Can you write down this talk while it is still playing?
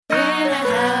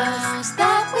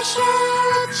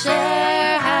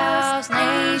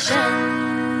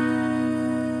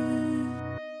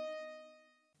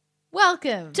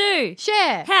Welcome to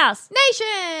Share House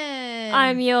Nation.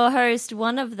 I'm your host,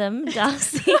 one of them,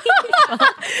 Darcy.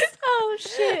 Oh,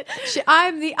 shit.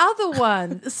 I'm the other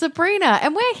one, Sabrina,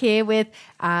 and we're here with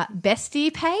Bestie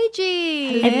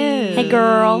Paigey. Hey,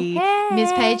 girl.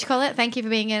 Ms. Paige Collett, thank you for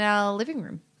being in our living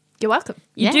room. You're welcome.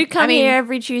 You do come here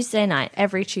every Tuesday night.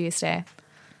 Every Tuesday.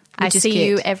 I Which is see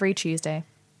you cute. every Tuesday.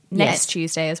 Next Yes.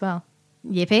 Tuesday as well.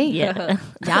 Yippee. Yeah.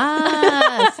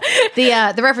 Yes.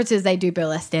 The references, they do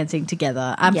burlesque dancing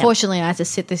together. Unfortunately, I had to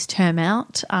sit this term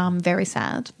out. Very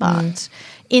sad, but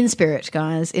in spirit,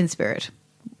 guys, in spirit.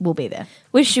 We'll be there.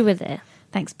 Wish you were there,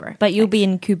 Thanks, bro. but you'll be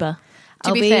in Cuba.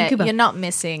 I'll To be be fair, in Cuba. you're not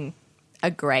missing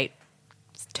a great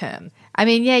term. I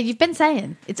mean, yeah, you've been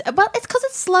saying it's because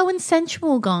it's slow and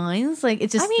sensual, guys. Like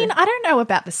it's just. I mean, I don't know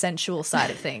about the sensual side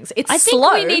of things. It's I think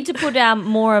slow. we need to put out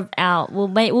more of our.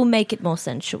 We'll make it more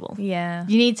sensual. Yeah.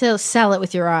 you need to sell it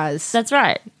with your eyes. That's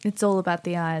right. It's all about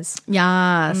the eyes.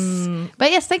 Yes.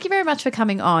 But yes, thank you very much for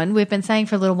coming on. We've been saying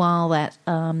for a little while that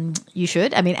you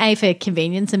should. I mean, A, for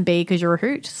convenience, and B, because you're a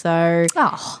hoot. So,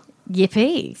 Oh,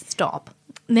 yippee. stop.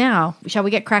 Now, shall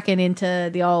we get cracking into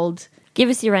the old Give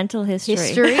us your rental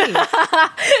history. Go.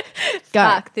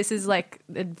 Fuck, this is like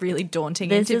a really daunting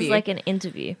This interview. is like an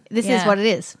interview. This is Yeah. what it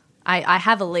is. I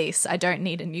have a lease. I don't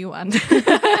need a new one.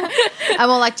 I'm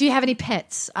all like, do you have any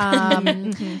pets?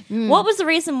 What was the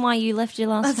reason why you left your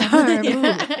last home?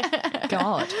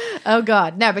 God. Oh,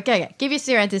 God. No, but go. Give us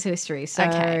your renter's history. So,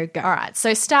 Okay. go. All right.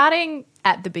 So starting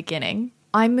at the beginning,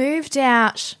 I moved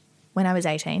out when I was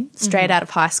 18, straight out of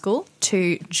high school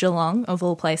to Geelong, of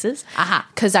all places,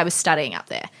 because I was studying up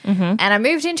there. And I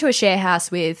moved into a share house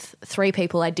with 3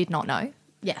 people I did not know.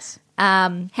 Yes. How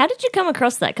did you come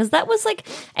across that? Because that was like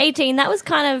 18. That was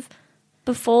kind of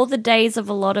before the days of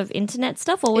a lot of internet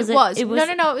stuff, or was it? No. It was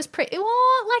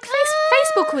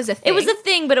Facebook was a thing. It was a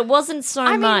thing, but it wasn't so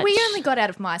I mean, much. we only got out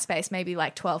of MySpace maybe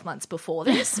like 12 months before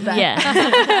this. But Yeah.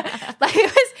 like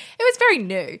it was very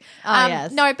new.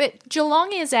 yes. No, but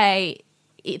Geelong is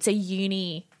it's a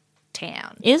uni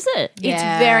town. Is it? It's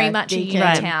Yeah, very much Deakin. a uni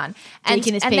Right. town. And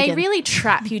Deakin is they peaking. really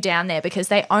trap you down there because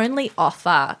they only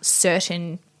offer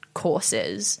certain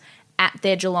courses at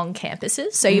their Geelong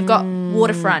campuses. So you've got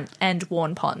Waterfront and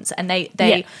Warren Ponds. And they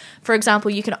Yeah. for example,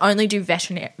 you can only do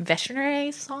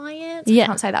veterinary science. Yeah. I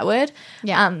can't say that word.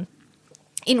 Yeah.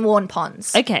 In Warren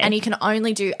Ponds. Okay. And you can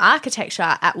only do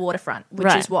architecture at Waterfront, which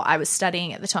Right. is what I was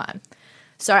studying at the time.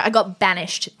 So I got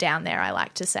banished down there, I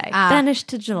like to say. Banished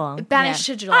to Geelong. Banished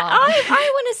to Geelong. I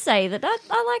want to say that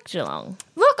I like Geelong.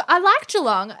 Look, I like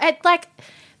Geelong.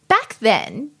 Back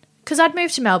then, because I'd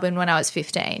moved to Melbourne when I was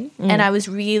 15, and I was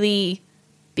really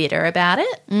bitter about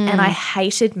it, and I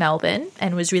hated Melbourne,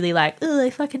 and was really like, oh,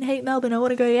 I fucking hate Melbourne. I want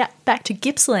to go back to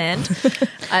Gippsland.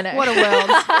 I know. What a world.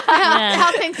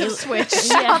 how things have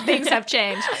switched. How things have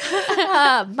changed.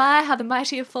 How the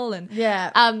mighty have fallen.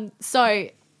 Yeah. So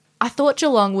I thought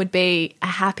Geelong would be a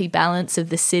happy balance of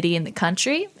the city and the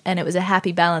country, and it was a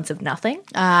happy balance of nothing.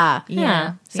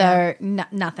 Yeah. So,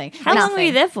 nothing. How long were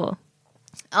you there for?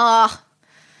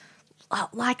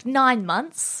 Like 9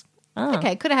 months. Oh.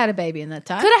 Okay, could have had a baby in that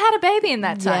time. Could have had a baby in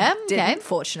that time. Yeah, okay. Didn't,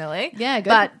 fortunately. Yeah,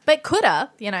 good. But could have,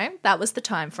 that was the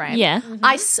time frame. Yeah.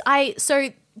 So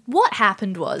what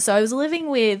happened was, I was living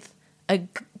with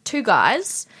 2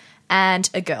 guys and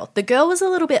a girl. The girl was a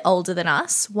little bit older than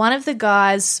us. One of the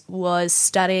guys was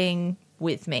studying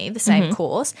with me, the same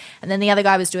course, and then the other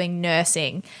guy was doing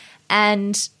nursing.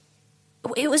 And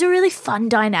it was a really fun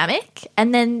dynamic,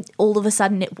 and then all of a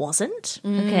sudden it wasn't.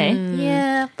 Okay.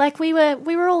 Yeah, like we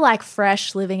were all like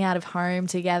fresh, living out of home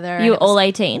together. You were all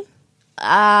 18?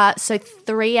 So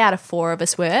 3 out of 4 of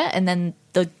us were, and then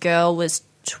the girl was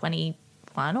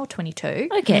 21 or 22.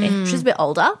 Okay. She was a bit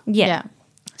older. Yeah.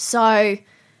 So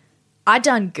I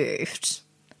done goofed,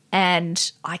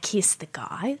 and I kissed the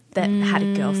guy that had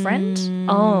a girlfriend.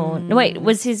 Oh, no, wait,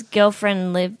 was his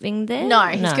girlfriend living there? No,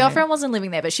 his girlfriend wasn't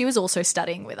living there, but she was also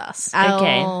studying with us.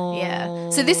 Okay. Yeah.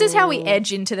 So this is how we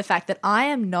edge into the fact that I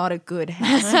am not a good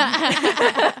housemate.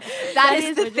 that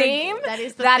is the theme. That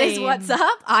is the That is theme. what's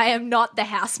up. I am not the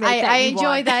housemate. I you enjoy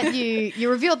want. that you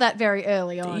revealed that very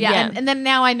early on. Yeah. And then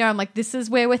now I know I'm like, this is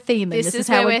where we're theming. This is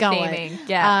how where we're going. theming.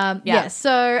 Yeah. Yeah.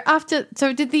 So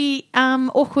did the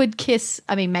awkward kiss,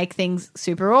 make things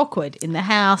super awkward in the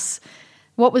house?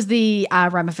 What was the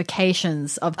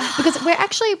ramifications of, because we're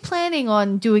actually planning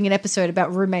on doing an episode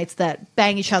about roommates that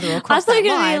bang each other I across thought that you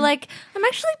were going to line. be like, I'm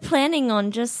actually planning on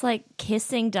just like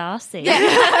kissing Darcy.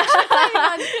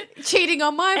 cheating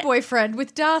on my boyfriend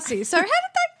with Darcy. So how did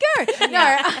that go?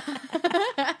 No,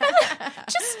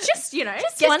 just Just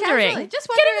wondering. Just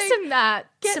getting wondering. some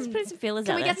some Put some feelers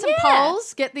Can out we there. get some Yeah.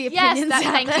 polls? Get the Yes, opinions out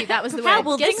thank there. you. That was the How word.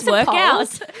 will Getting this some work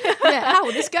polls. out? Yeah, how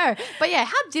will this go? But yeah,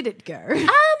 how did it go?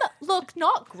 Look,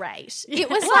 not great. It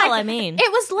was Well, like, I mean-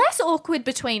 it was less awkward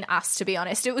between us, to be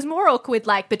honest. It was more awkward,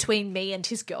 like, between me and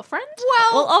his girlfriend.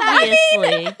 Well,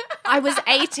 obviously. I was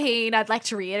 18. I'd like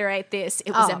to reiterate this.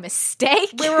 It was Oh. a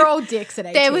mistake. We were all dicks at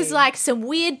 18. There was like some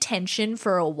weird tension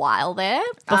for a while there.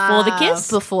 Before the kiss?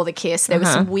 Before the kiss, there was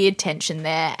some weird tension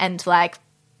there, and like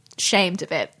shamed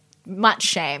of it. Much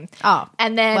shame. Oh,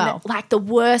 and then well. like the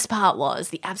worst part was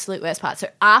the absolute worst part. So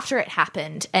after it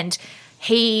happened, and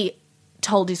he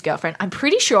told his girlfriend, I'm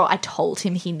pretty sure I told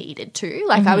him he needed to.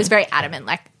 Like I was very adamant.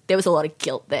 Like there was a lot of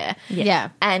guilt there. Yeah.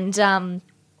 And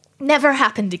never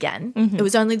happened again. It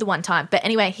was only the one time. But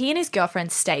anyway, he and his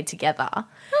girlfriend stayed together.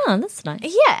 Oh, that's nice.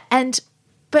 Yeah,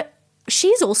 but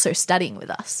she's also studying with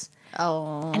us.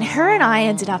 Oh. And her and I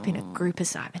ended up in a group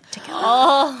assignment together.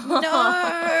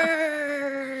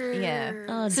 Yeah.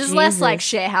 Oh, This is less Jesus. like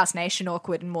Share House Nation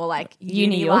awkward and more like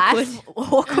Uni life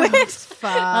awkward.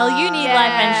 Well, you need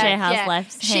life and share house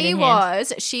life.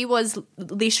 She was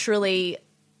literally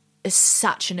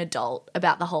such an adult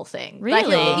about the whole thing.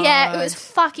 Really? Like, yeah, it was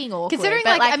fucking awkward. Considering,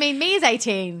 but, like, I mean, me is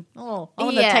 18. Oh, I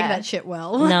want to Yeah. take that shit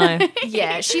well. No.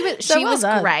 yeah, she was So she well was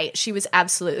done. great. She was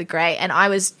absolutely great, and I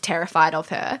was terrified of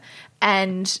her.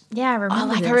 And Yeah, I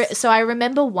remember this. so I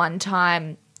remember one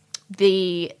time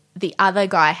the other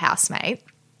guy housemate,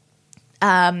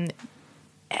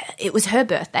 it was her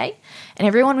birthday, and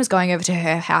everyone was going over to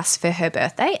her house for her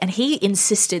birthday, and he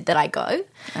insisted that I go.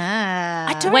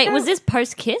 I don't Wait, know- was this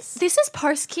post kiss? This is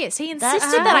post kiss. He insisted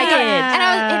That's that I go, weird.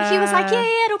 and he was like,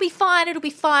 "Yeah, it'll be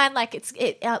fine. Like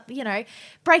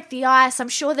break the ice. I'm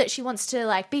sure that she wants to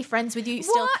like be friends with you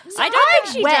still." What? So I don't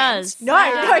think she went. does.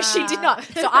 No, she did not.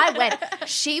 So I went.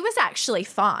 She was actually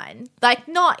fine. Like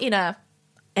not in a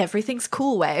everything's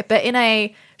cool way, but in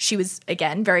a she was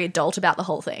again very adult about the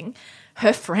whole thing.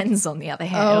 Her friends, on the other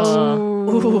hand,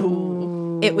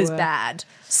 ooh, it was bad.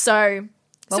 So.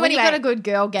 Well, So when anyway, you've got a good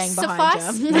girl gang behind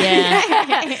suffice- you.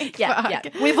 Yeah. yeah.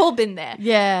 We've all been there.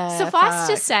 Yeah. Suffice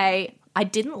to fuck. say, I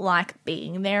didn't like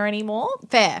being there anymore.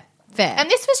 Fair. And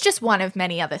this was just one of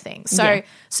many other things. So, Yeah.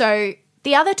 so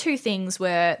the other two things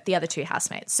were the other two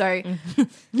housemates. So,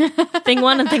 Thing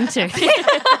one and thing two.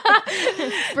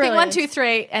 thing 1, 2,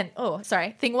 3, and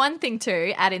thing 1, thing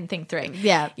 2, add in thing 3.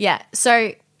 Yeah. Yeah.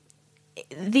 So,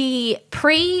 the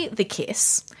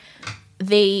kiss,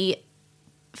 the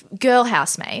girl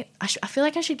housemate, I feel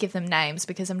like I should give them names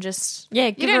because I'm just. Yeah,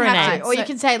 You give her don't a have name. to. Or you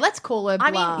can say, let's call her blah.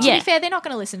 I mean, to Yeah. be fair, they're not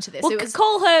going to listen to this. Well, It was,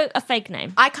 call her a fake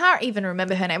name. I can't even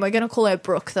remember her name. We're going to call her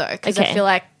Brooke, though, because I Okay. feel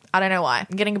like, I don't know why.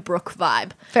 I'm getting a Brooke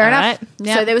vibe. Fair All enough. right.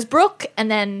 Yeah. So there was Brooke, and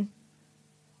then,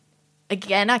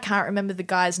 again, I can't remember the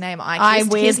guy's name. I His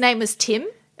weird- name was Tim.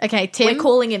 Okay, Tim. We're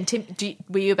calling him Tim.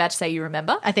 Were you about to say you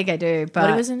remember? I think I do, but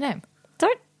What was his name?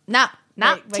 Don't. Nah.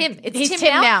 Nah, Wait, Tim. It's he's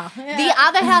Tim, now. Yeah. The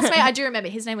other housemate, I do remember.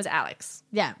 His name was Alex.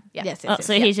 Yeah. Yeah. Yes, Oh, yes,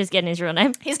 so yes. he's just getting his real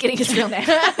name. He's getting his real name.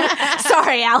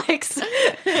 Sorry, Alex,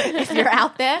 if you're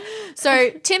out there. So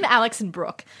Tim, Alex, and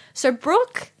Brooke. So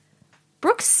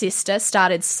Brooke's sister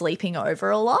started sleeping over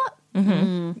a lot.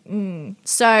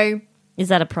 So, Is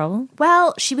that a problem?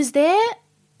 well, she was there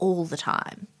all the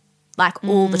time, like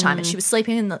all the time, and she was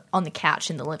sleeping on the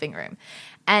couch in the living room.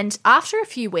 And after a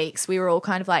few weeks, we were all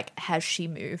kind of like, "Has she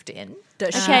moved in?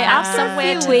 Does she Okay, have after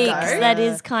somewhere a to few weeks, go?" that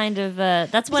is kind of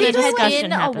that's when a It has discussion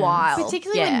been happens. a while,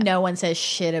 Particularly Yeah. when no one says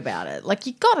shit about it. Like,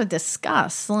 you got to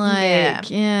discuss. Like, Yeah.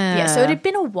 yeah. Yeah, so it had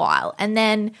been a while. And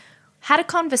then had a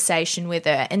conversation with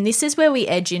her. And this is where we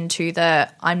edge into the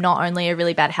I'm not only a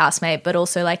really bad housemate, but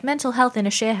also like mental health in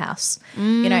a share house.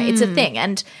 You know, it's a thing.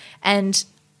 And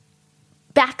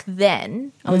back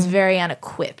then, I was very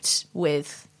unequipped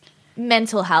with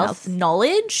mental health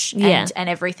knowledge Yeah. and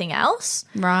everything else.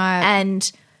 Right.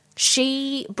 And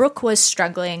Brooke was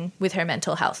struggling with her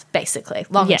mental health, basically.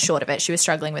 Long Yeah. and short of it, she was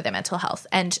struggling with her mental health.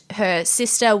 And her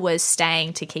sister was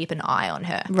staying to keep an eye on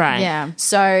her. Right. Yeah.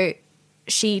 So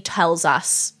she tells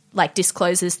us, like,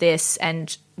 discloses this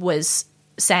and was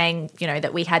saying, you know,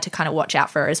 that we had to kind of watch out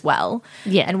for her as well.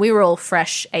 Yeah. And we were all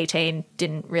fresh, 18,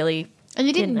 didn't really And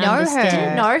you didn't Didn't know her.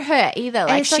 understand. know her either. And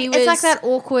Like, it's she like, was. it's like that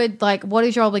awkward, like, what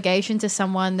is your obligation to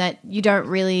someone that you don't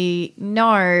really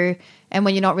know? And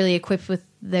when you're not really equipped with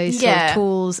those sort Yeah. of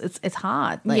tools, it's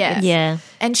hard. Like, Yeah. it's- Yeah.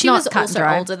 And she not was cut and also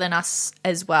dry. older than us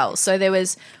as well. So there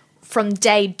was, from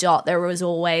day dot, there was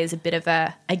always a bit of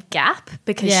a gap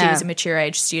because she Yeah. was a mature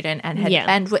age student and had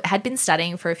Yeah. had been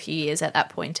studying for a few years at that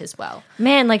point as well.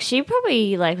 Man, like she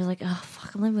probably like was like, oh fuck,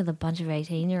 I'm living with a bunch of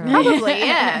 18-year-olds. Probably,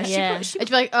 yeah. Yeah. It'd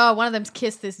be like, oh, one of them's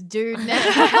kissed this dude now.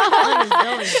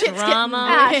 Drama.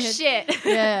 Ah, shit.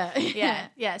 yeah.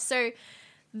 Yeah. So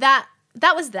that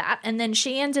was that. And then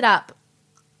she ended up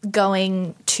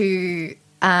going to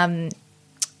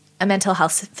a mental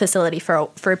health facility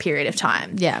for a period of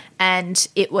time. Yeah. And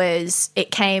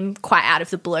it came quite out of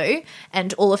the blue,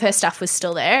 and all of her stuff was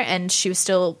still there, and she was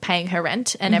still paying her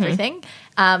rent and everything.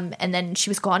 And then she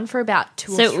was gone for about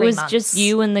 2 or 3 So months. it was just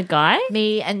you and the guy?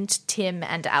 Me and Tim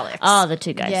and Alex. Oh, the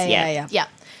two guys. Yeah. Yeah.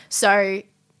 So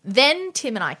then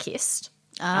Tim and I kissed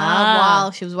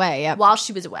While she was away, yeah. while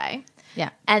she was away. Yeah.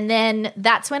 And then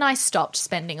that's when I stopped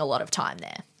spending a lot of time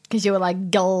there. Because you were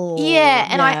like, go. Yeah,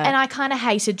 and I kind of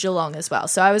hated Geelong as well.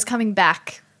 So I was coming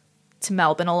back to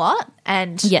Melbourne a lot,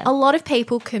 and Yeah. a lot of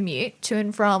people commute to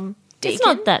and from Deakin. It's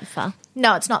not that far.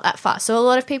 No, it's not that far. So a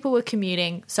lot of people were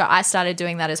commuting, so I started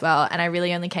doing that as well, and I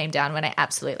really only came down when I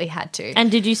absolutely had to. And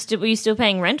were you still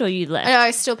paying rent or you left? I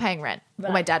was still paying rent.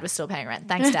 Well, my dad was still paying rent.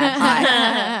 Thanks, Dad.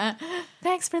 Hi.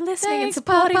 Thanks for listening and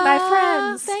supporting my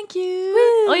friends. Thank you.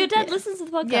 Oh, your dad listens to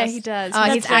the podcast. Yeah, he does. Oh,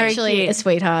 he's That's very actually cute. a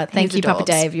sweetheart. Thank He's you, Papa adorbs.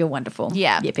 Dave. You're wonderful.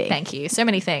 Yeah, Yippee. thank you. So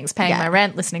many things. Paying Yeah. my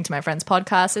rent, listening to my friends'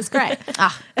 podcast is great.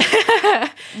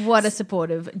 What a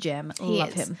supportive gem. He Love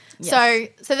is. him. Yes.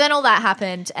 So then all that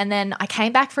happened, and then I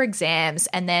came back for exams,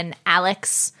 and then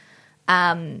Alex,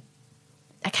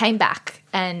 I came back,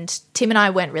 and Tim and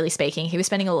I weren't really speaking. He was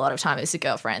spending a lot of time with his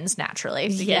girlfriends, naturally.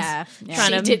 because Yeah.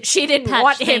 Trying to She didn't patch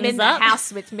want him things in up. the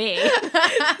house with me.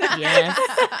 Yes.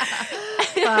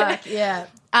 Fuck, yeah.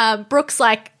 Brooke's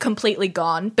like completely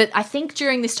gone, but I think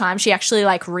during this time she actually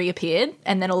like reappeared,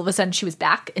 and then all of a sudden she was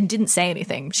back and didn't say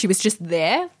anything. She was just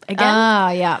there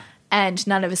again. Yeah. And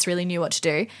none of us really knew what to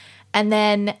do. And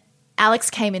then Alex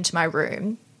came into my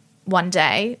room one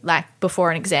day, like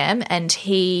before an exam, and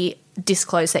he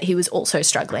disclosed that he was also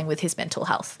struggling with his mental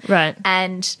health. Right.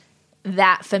 And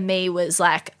that for me was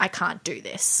like, I can't do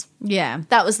this. Yeah.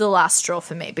 That was the last straw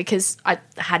for me because I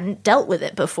hadn't dealt with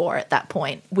it before at that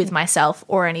point with myself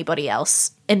or anybody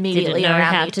else immediately Didn't know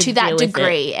around how me to to that deal with it.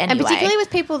 degree. Anyway. And particularly with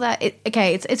people that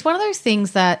it's one of those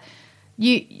things that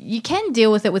you can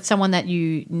deal with it with someone that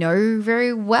you know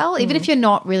very well. Even if you're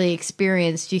not really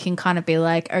experienced, you can kind of be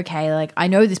like, okay, like I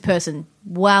know this person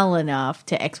well enough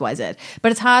to XYZ.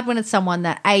 But it's hard when it's someone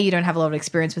that A, you don't have a lot of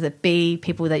experience with it, B,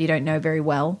 people that you don't know very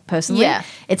well personally. Yeah.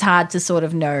 It's hard to sort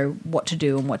of know what to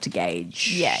do and what to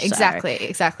gauge. Yeah, So,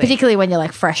 exactly. particularly when you're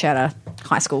like fresh out of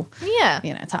high school. Yeah.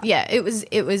 You know, it's hard. Yeah, it was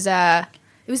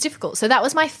difficult. So that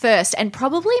was my first and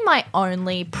probably my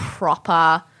only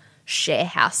proper share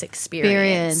house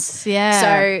experience. Yeah.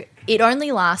 So it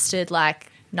only lasted like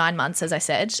 9 months, as I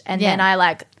said, and then Yeah. I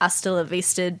like hasta la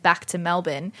visted back to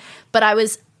Melbourne. But I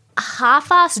was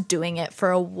half-assed doing it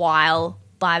for a while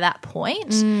by that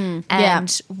point, and yeah.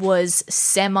 was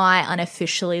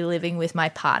semi-unofficially living with my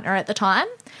partner at the time.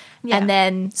 Yeah. And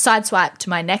then sideswiped to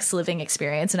my next living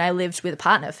experience, and I lived with a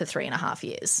partner for 3.5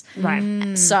 years.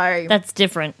 Right. So That's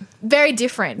different. very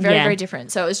different, very, Yeah. very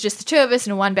different. So it was just the two of us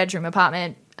in a one-bedroom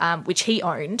apartment, which he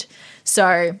owned.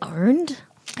 So Owned?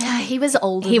 he was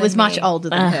older. He was than much me. older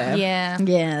than her. Yeah.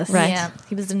 Yes. Right. Yeah.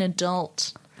 He was an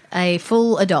adult, A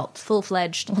full adult.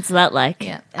 full-fledged. What's that like?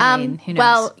 Yeah. I mean, who knows?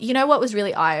 Well, you know what was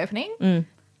really eye-opening?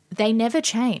 They never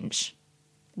change.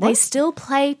 They still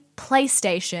play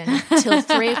PlayStation till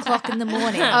 3 o'clock in the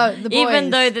morning. Oh, the boys. Even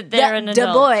though that they're an The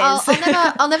adult. boys.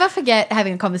 I'll never forget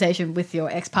having a conversation with your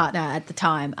ex-partner at the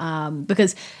time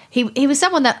because he was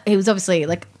someone that he was obviously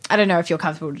like, I don't know if you're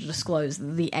comfortable to disclose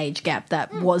the age gap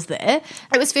that was there.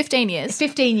 It was 15 years.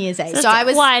 15 years age. So So I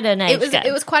was quite an age gap.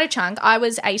 It was quite a chunk. I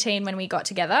was 18 when we got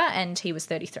together, and he was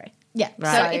 33. yeah.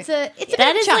 Right. So it's a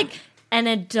That big is chunk. like an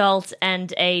adult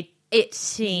and a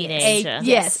teenager.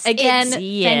 Yes. Again,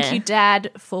 Yeah. thank you,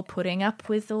 Dad, for putting up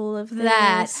with all of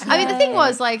that. this. I mean, the thing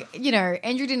was like, you know,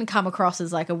 Andrew didn't come across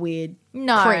as like a weird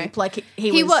No. creep. Like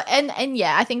he he was, was, and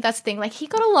yeah, I think that's the thing. Like he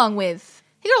got along with.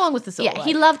 he got along with the sort. Yeah,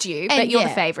 he loved you, but And you're yeah.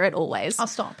 the favorite always. I'll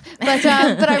stop. But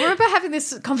I remember having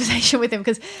this conversation with him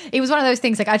because it was one of those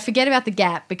things like I'd forget about the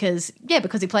gap because he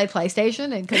played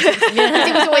PlayStation and because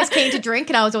he was always keen to drink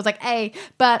and I was always like, hey.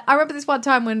 But I remember this one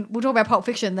time when we were talking about Pulp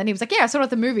Fiction, then he was like, yeah, I saw it at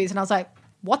the movies, and I was like,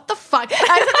 what the fuck? I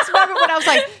had this moment when I was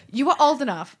like, you were old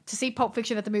enough to see Pulp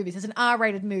Fiction at the movies. It's an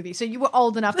R-rated movie, so you were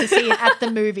old enough to see it at the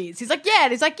movies. He's like, yeah.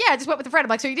 And he's like, yeah, I just went with a friend. I'm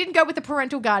like, so you didn't go with the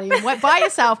parental guardian. You went by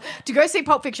yourself to go see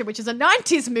Pulp Fiction, which is a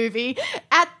 90s movie,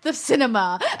 at the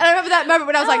cinema. And I remember that moment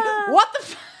when I was like, what the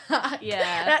fuck?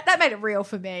 Yeah. That made it real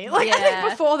for me. Like, I Yeah.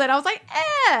 think before that I was like,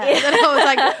 And then I was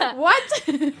like,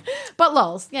 what? But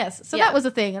lols, yes. So Yeah. that was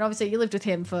a thing. And obviously you lived with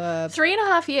him for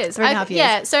 3.5 years. 3.5 years.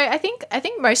 Yeah. So I think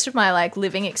most of my like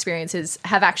living experiences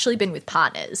have actually been with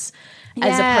partners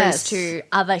as Yes. opposed to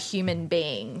other human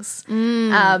beings.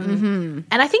 And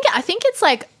I think it's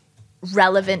like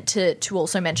relevant to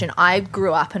also mention I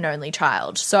grew up an only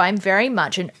child. So I'm very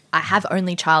much I have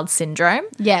only child syndrome.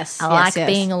 Yes. I yes, like yes.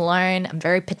 being alone. I'm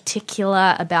very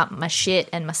particular about my shit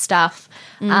and my stuff.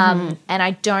 Mm-hmm. And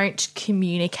I don't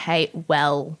communicate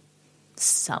well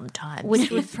sometimes.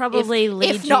 Which would probably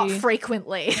lead if not you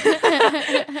frequently.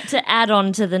 to add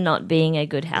on to the not being a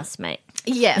good housemate.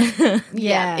 Yeah.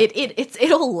 Yeah.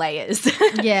 It all layers.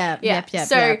 Yeah. Yeah. Yep.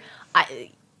 So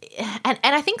and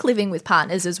I think living with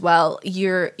partners as well,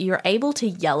 you're able to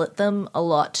yell at them a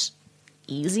lot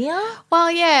easier. Well,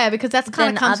 yeah, because that's kind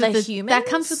Than of comes other with the, that humans?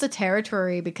 comes with the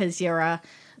territory because you're a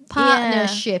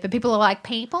partnership and people are like,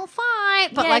 people fight.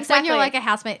 But Yeah, like when you're exactly. like a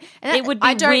housemate, and It would be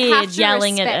I don't weird have to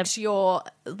yelling at respect your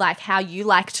like how you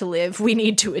like to live. We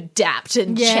need to adapt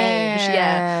and change.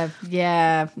 Yeah.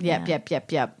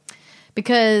 Yep.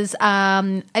 Because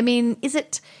I mean,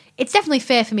 it's definitely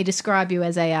fair for me to describe you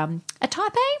as a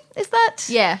type A. Is that?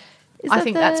 Yeah. Is I that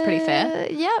think that's pretty fair.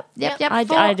 Yep.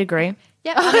 I'd agree.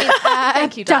 Yep. I mean,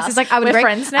 Thank you, Darcy's Darcy. like, I would We're agree.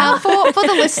 friends now. For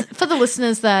the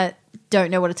listeners that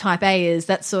don't know what a type A is,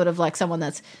 that's sort of like someone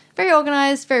that's very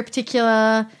organized, very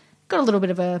particular, got a little bit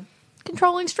of a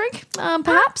controlling streak,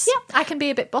 perhaps. Yeah, I can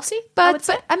be a bit bossy, I would But,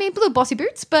 say. I mean, blue bossy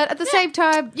boots. But at the same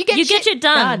time, you get shit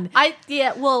done.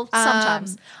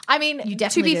 Sometimes. I mean, you to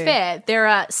definitely be do. fair, there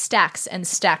are stacks and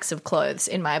stacks of clothes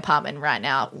in my apartment right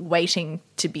now waiting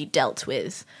to be dealt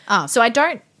with. Oh. So I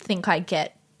don't think I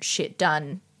get shit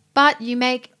done. But you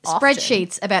make Often.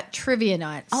 spreadsheets about trivia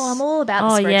nights. Oh, I'm all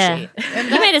about Oh, the yeah. spreadsheet.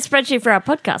 You made a spreadsheet for our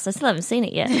podcast. I still haven't seen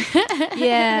it yet.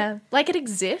 Yeah. Like it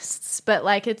exists, but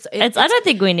like it's I don't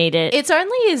think we need it. it's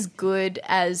only as good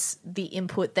as the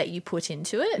input that you put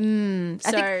into it.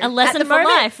 So a lesson at the for moment-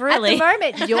 life, really. At the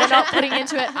moment, you're not putting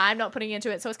into it. I'm not putting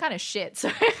into it. So it's kind of shit. So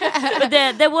But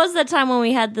there was that time when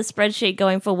we had the spreadsheet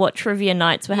going for what trivia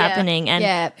nights were Yeah. happening and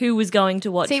Yeah. who was going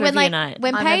to what See, trivia when like night.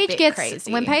 when I'm a Paige bit gets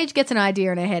crazy. when Paige gets an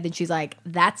idea in her head and she's like,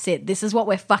 "That's it. This is what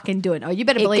we're fucking doing." Oh, you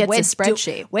better It believe gets we're a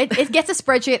spreadsheet. it gets a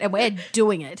spreadsheet and we're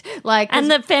doing it. Like, And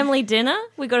the family dinner,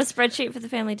 we got a spreadsheet for the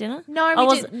family dinner. no, Oh, we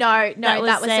was- didn't. No, that that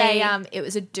was was a- it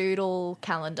was a doodle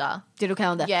calendar. digital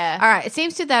calendar. Yeah. All right. It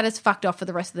seems to that is fucked off for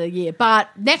the rest of the year, but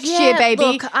next Yeah, year, baby,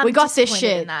 look, I'm we got this disappointed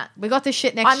shit. in that. We got this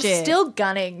shit next I'm year. still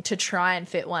gunning to try and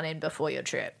fit one in before your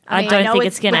trip. I mean, don't know think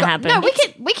it's going to we got- happen. No,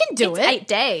 we can do It's it. 8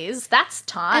 days. That's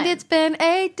time. And it's been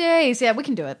 8 days. Yeah, we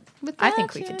can do it. I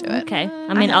think we can do it. Okay.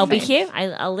 I mean, I'll be here.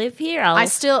 I'll live here. I'm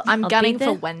I'll be gunning there.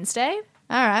 for Wednesday.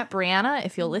 All right. Brianna,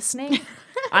 if you're listening.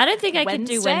 I don't think I could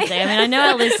do Wednesday? Wednesday. I mean, I know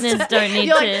our listeners don't need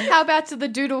You're to. like, how about to the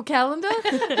doodle calendar?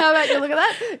 How about you look at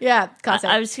that? Yeah, can't say.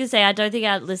 I was going to say, I don't think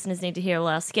our listeners need to hear all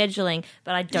our scheduling,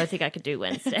 but I don't think I could do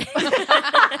Wednesday.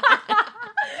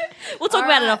 We'll talk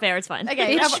about it off air. It's fine.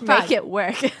 Okay, Bitch, fine. make it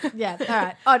work.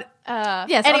 Yeah, all right.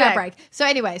 Yes, anyway. on our break. So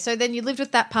anyway, so then you lived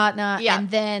with that partner, Yeah. and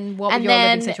then what were And your living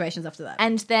then- situations after that?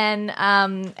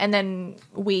 and then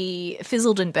we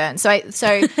fizzled and burned. So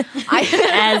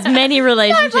I As many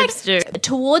relationships do.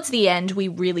 towards the end we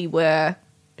really were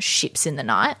ships in the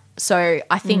night. So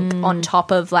I think on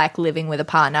top of like living with a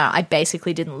partner, I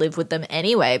basically didn't live with them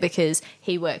anyway because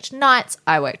he worked nights,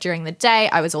 I worked during the day,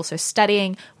 I was also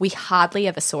studying. We hardly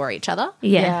ever saw each other.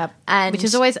 Yeah. And which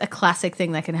is always a classic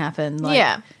thing that can happen. Like,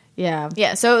 Yeah. yeah.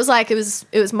 Yeah, so it was like it was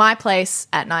my place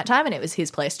at nighttime and it was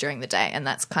his place during the day, and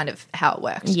that's kind of how it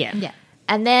worked. Yeah. Yeah.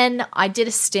 And then I did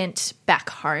a stint back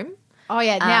home. Oh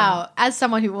yeah. Now, as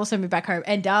someone who also moved back home,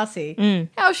 and Darcy,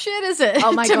 how shit is it?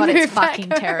 Oh my to god, it's move back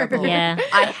fucking home? terrible. Yeah.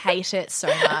 I hate it so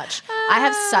much. I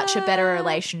have such a better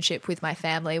relationship with my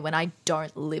family when I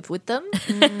don't live with them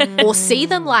or see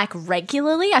them like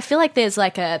regularly. I feel like there's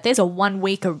a 1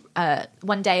 week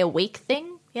 1 day a week thing,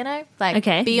 you know? Like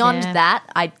Okay. beyond Yeah. that,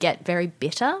 I'd get very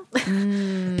bitter.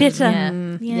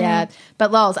 Bitter. Yeah.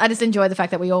 But lols, I just enjoy the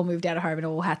fact that we all moved out of home and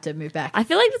all had to move back. I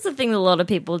feel like that's the thing that a lot of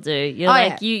people do. You're Oh,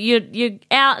 like you're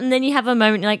out, and then you have a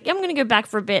moment. You're like, I'm going to go back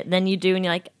for a bit. And then you do, and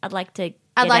you're like, I'd like to.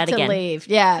 I'd get like out to again. leave.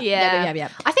 Yeah. Yeah.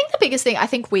 I think the biggest thing, I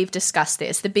think we've discussed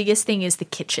this, the biggest thing is the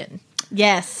kitchen.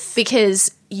 Yes.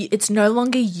 Because it's no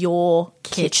longer your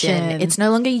kitchen. Kitchen. It's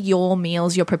no longer your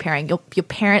meals you're preparing. Your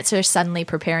parents are suddenly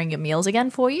preparing your meals again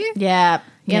for you. Yeah.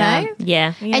 You know?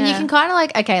 Yeah. And you can kind of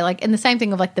like, okay, like in the same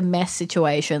thing of like the mess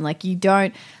situation, like you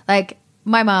don't, like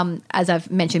my mum, as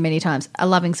I've mentioned many times, a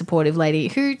loving, supportive lady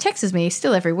who texts me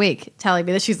still every week telling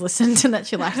me that she's listened and that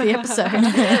she liked the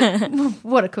episode.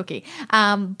 What a cookie.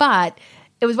 But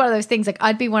it was one of those things, like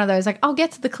I'd be one of those, like, I'll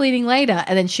get to the cleaning later.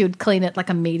 And then she would clean it like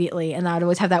immediately. And I'd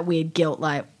always have that weird guilt,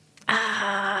 like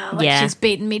she's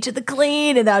beaten me to the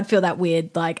clean. And I'd feel that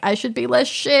weird, like I should be less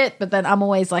shit. But then I'm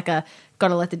always like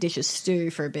gotta let the dishes stew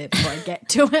for a bit before I get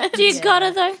to it. Do you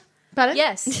gotta though? Pardon?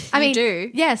 Yes, I mean, you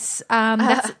do. Yes,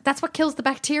 that's what kills the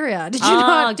bacteria. Did you Oh,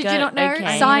 not? Did you good. not know? Okay. I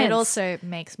mean, Science. it also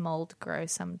makes mold grow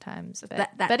sometimes, but,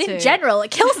 That too. in general,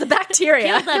 it kills the bacteria.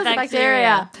 Kills the Kills the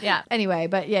bacteria. Yeah. Anyway,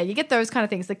 but yeah, you get those kind of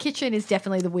things. The kitchen is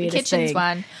definitely the weirdest Kitchen's thing.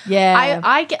 one. Yeah.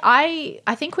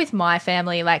 I think with my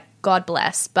family, like, God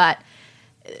bless, but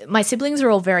my siblings are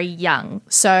all very young.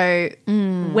 So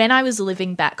when I was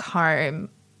living back home,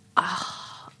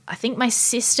 I think my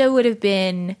sister would have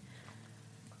been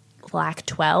like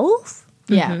 12,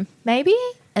 Yeah. maybe,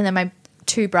 and then my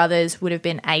two brothers would have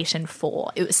been 8 and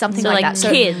 4. It was something So, like like,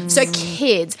 that. kids. So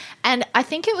kids, and I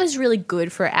think it was really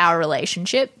good for our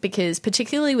relationship because,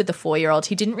 particularly with the 4-year-old,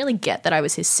 he didn't really get that I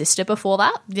was his sister before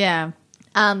that. Yeah.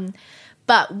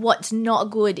 But what's not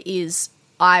good is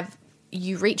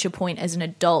you reach a point as an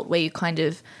adult where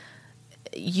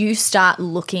you start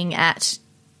looking at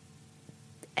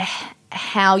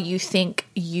how you think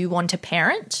you want to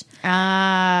parent.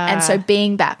 And so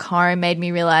being back home made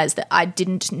me realize that I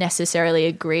didn't necessarily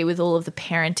agree with all of the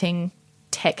parenting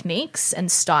techniques and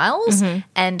styles,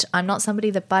 and I'm not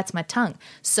somebody that bites my tongue.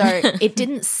 So it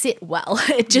didn't sit well.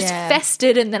 It just Yeah.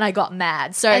 festered, and then I got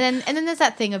mad. So And then there's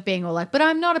that thing of being all like, but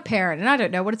I'm not a parent and I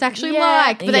don't know what it's actually Yeah.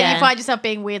 like. But then Yeah. you find yourself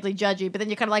being weirdly judgy, but then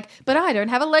you're kind of like, but I don't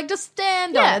have a leg to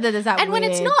stand on. And then there's that and when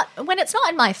it's weird- not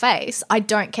in my face, I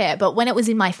don't care. But when it was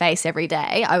in my face every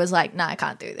day, I was like, no, I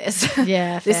can't do this.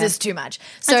 Yeah, this fair. is too much.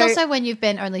 So it's also when you've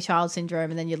been only child syndrome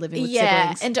and then you're living with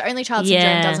siblings. and only child Yeah.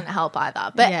 syndrome doesn't help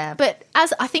either. But Yeah. but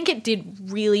as I think it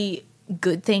did really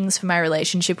good things for my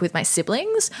relationship with my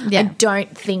siblings. Yeah. I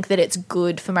don't think that it's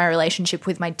good for my relationship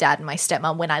with my dad and my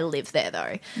stepmom when I live there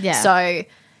though. Yeah. So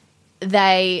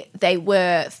they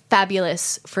were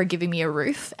fabulous for giving me a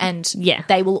roof, and Yeah.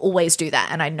 they will always do that,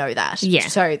 and I know that. Yeah.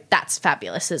 So that's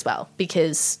fabulous as well,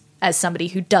 because as somebody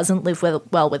who doesn't live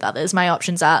well with others, my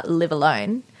options are live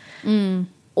alone,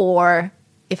 or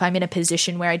if I'm in a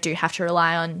position where I do have to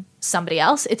rely on somebody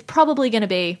else, it's probably going to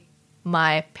be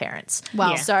my parents.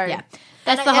 Well, Yeah. So yeah.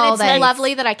 That's and, the and whole it's thing.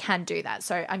 lovely that I can do that.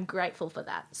 So I'm grateful for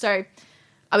that. So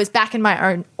I was back in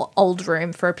my own old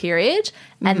room for a period,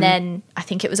 and then I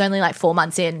think it was only like 4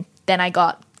 months in, then I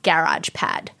got garage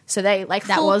pad. So they like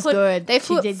That was good. They She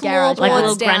put did garage Like a floorboards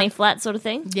little down. granny flat sort of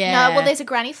thing. Yeah. No, well, there's a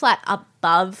granny flat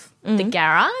above the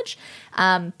garage,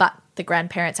 but the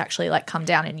grandparents actually like come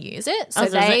down and use it. So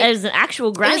So it was an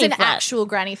actual granny it was an flat. actual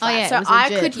granny flat. yeah, it so was I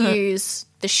legit. could use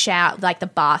the shower, like the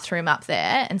bathroom up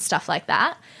there and stuff like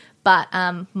that. But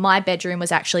my bedroom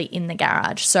was actually in the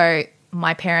garage. So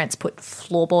my parents put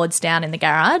floorboards down in the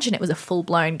garage, and it was a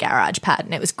full-blown garage pad,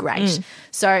 and it was great.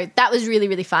 So that was really,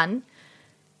 really fun.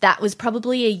 That was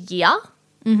probably a year,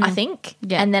 I think.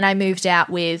 Yeah. And then I moved out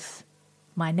with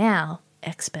my now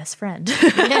ex-best friend.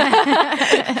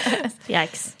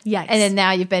 Yikes. Yikes. And then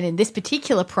now you've been in this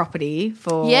particular property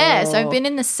for... Yeah, so I've been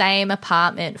in the same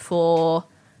apartment for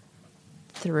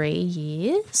 3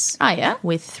 years. Oh, yeah?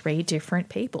 With 3 different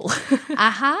people.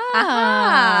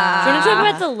 Aha. Do you want to talk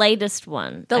about the latest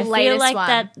one? The I feel latest like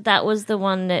one. that was the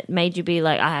one that made you be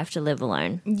like, I have to live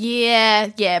alone.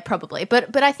 yeah, probably.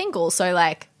 But I think also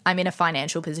like I'm in a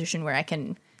financial position where I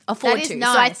can afford That is to.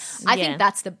 nice. So I Yeah. think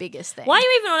that's the biggest thing. Why are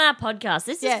you even on our podcast?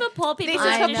 This Yeah. is for poor people. This to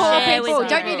is for just poor share people. with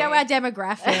Don't you know our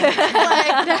demographic?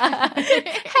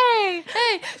 Hey.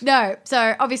 No.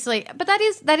 So obviously, but that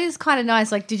is kind of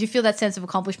nice. Like, did you feel that sense of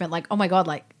accomplishment? Like, oh my God,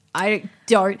 like I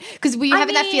don't, because were you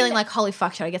having that mean- feeling like, holy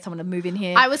fuck, should I get someone to move in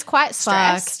here? I was quite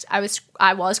stressed. I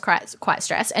was quite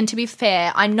stressed. And to be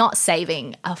fair, I'm not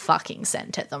saving a fucking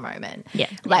cent at the moment. Yeah.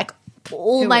 Like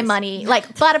all Who my is? money,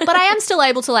 like, but I am still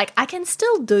able to, like, I can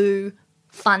still do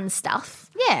fun stuff.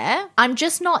 yeah. I'm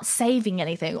just not saving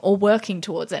anything or working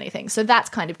towards anything. So that's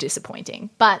kind of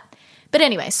disappointing. But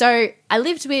anyway, so I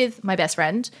lived with my best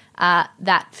friend.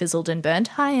 That fizzled and burned.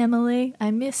 Hi, Emily.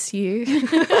 I miss you.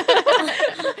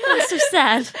 That's so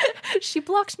sad. She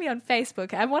blocked me on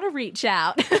Facebook. I want to reach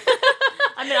out.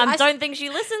 I mean, I don't think she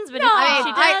listens, but if I she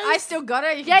mean, does, I still got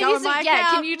it. You can go on my account.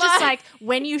 Can you just like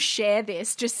when you share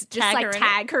this, just Tag like her in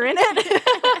tag her in it?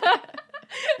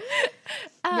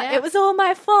 Yeah. It was all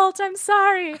my fault. I'm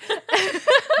sorry.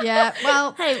 Yeah.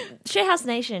 Well, Hey, Sharehouse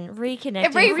Nation,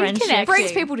 reconnecting Reconnect. friendship.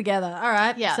 brings people together. All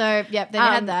right. Yeah. So, yep. Then you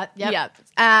had that. Yep.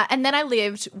 Yeah. And then I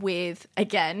lived with,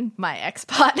 again, my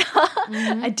ex-partner,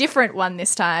 a different one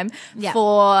this time, Yeah.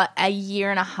 for a year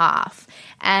and a half.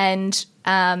 And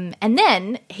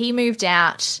then he moved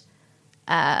out,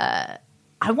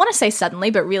 I want to say suddenly,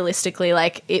 but realistically,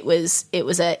 like it was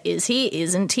a is he,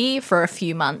 isn't he for a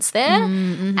few months there.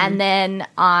 And then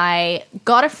I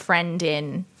got a friend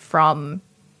in from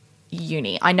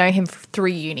uni. I know him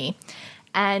through uni.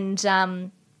 And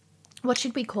what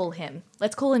should we call him?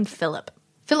 Let's call him Philip.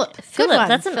 Philip. Good Philip, one.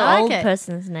 that's an I like old it.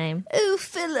 person's name. Oh,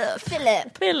 Philip.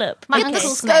 Philip. My Get the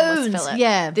uncle's name was scones. Philip.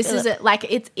 Yeah, This is Philip.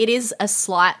 it is a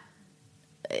slight,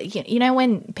 you know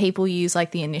when people use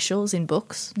like the initials in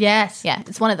books? Yes. Yeah,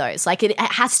 it's one of those. Like it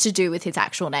has to do with his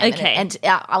actual name. Okay. And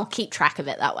I'll keep track of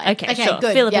it that way. Okay, Okay, sure.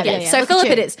 good. Philip Yeah, it yeah, is. yeah. So Look at Philip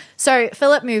you. it is. So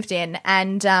Philip moved in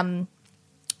and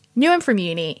knew him from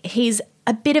uni. He's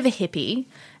a bit of a hippie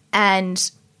and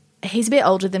he's a bit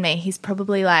older than me. He's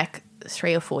probably like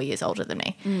 3 or 4 years older than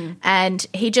me. And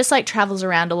he just like travels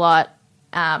around a lot.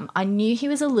 I knew he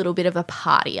was a little bit of a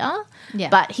partier, Yeah.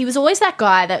 but he was always that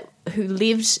guy who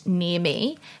lived near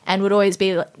me and would always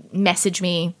be message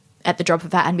me at the drop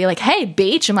of a hat and be like, "Hey,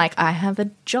 beach." I'm like, "I have a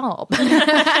job,"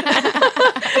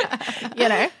 you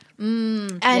know.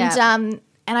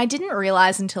 And I didn't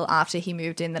realize until after he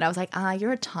moved in that I was like,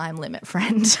 "You're a time limit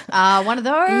friend." One of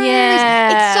those.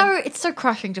 Yeah. It's so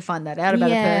crushing to find that out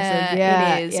about a person.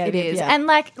 Yeah, it is. yeah, It is. yeah. And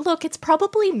like, look, it's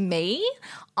probably me.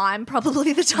 I'm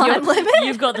probably the time limit.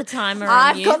 You've got the timer on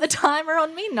I've you. got the timer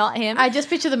on me, not him. I just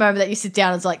picture the moment that you sit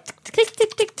down and it's like tick, tick,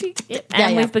 tick, tick, tick. Yep, Yeah,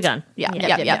 and yeah. we've begun. Yeah,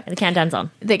 Yeah. yeah. The countdown's on.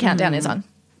 The countdown is on.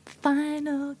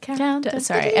 Final countdown. Countdown.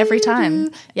 Sorry, every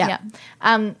time. Yeah.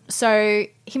 So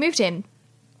he moved in.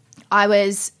 I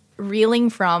was reeling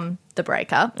from the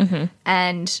breakup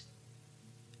and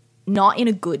not in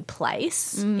a good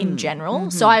place in general.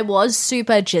 So I was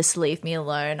super just leave me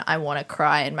alone. I want to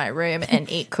cry in my room and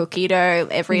eat cookie dough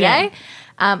every Yeah. day.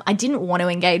 I didn't want to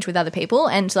engage with other people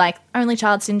and like only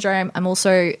child syndrome. I'm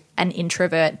also an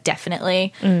introvert,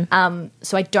 definitely.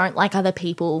 So I don't like other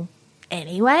people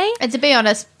anyway. And to be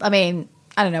honest, I mean,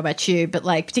 I don't know about you, but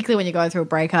like particularly when you're going through a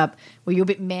breakup, were you a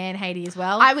bit man-hatey as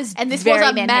well? I was and this very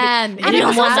was a man-hatey. man. And You it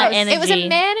was, want that it was a energy.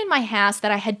 man in my house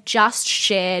that I had just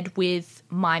shared with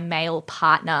my male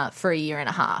partner for a year and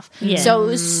a half. Yeah. So it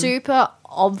was super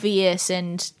obvious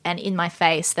and in my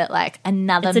face that like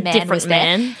another It's a man different was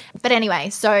there. man. But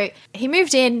anyway, so he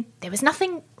moved in. There was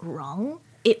nothing wrong.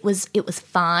 It was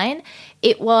fine.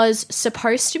 It was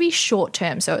supposed to be short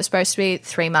term, so it was supposed to be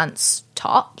 3 months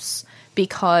tops,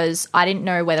 because I didn't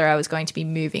know whether I was going to be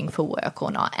moving for work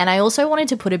or not. And I also wanted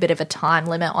to put a bit of a time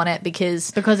limit on it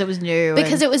because because it was new.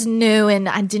 it was new and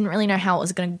I didn't really know how it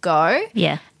was going to go.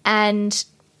 Yeah. And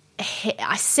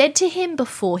I said to him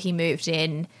before he moved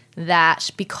in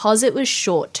that because it was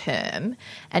short term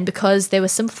and because there were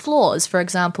some flaws, for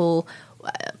example,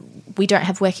 we don't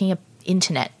have working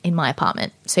internet in my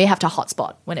apartment, so you have to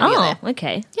hotspot whenever you're Oh, there.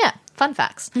 okay. Yeah, fun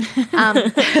facts.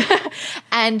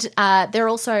 And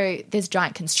there's a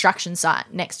giant construction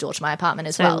site next door to my apartment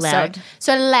as So well. loud.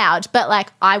 So loud, but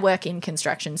like I work in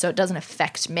construction, so it doesn't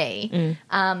affect me.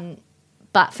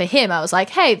 But for him, I was like,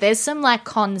 hey, there's some like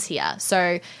cons here.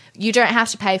 So you don't have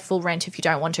to pay full rent if you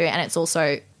don't want to, and it's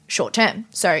also short term.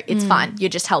 So it's fine. You're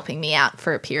just helping me out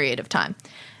for a period of time.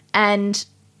 And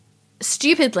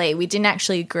stupidly, we didn't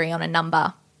actually agree on a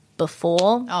number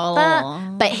before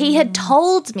that. But he had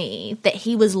told me that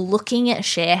he was looking at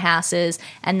share houses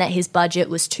and that his budget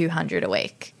was $200 a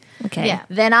week. Okay. Yeah.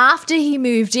 Then after he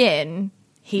moved in,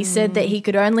 he said that he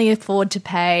could only afford to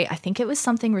pay, I think it was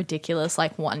something ridiculous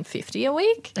like $150 a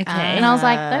week. Okay. And I was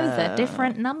like, those are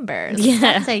different numbers. Yeah.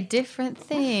 That's a different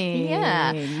thing.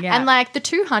 Yeah. Yeah. And like the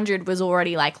 200 was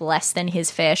already like less than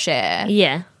his fair share.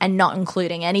 Yeah. And not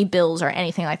including any bills or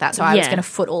anything like that. So I was Yeah. going to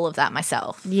foot all of that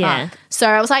myself. Yeah. So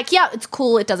I was like, yeah, it's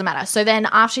cool. It doesn't matter. So then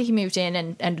after he moved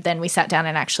in and then we sat down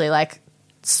and actually like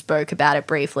spoke about it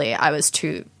briefly, I was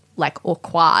too like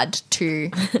awkward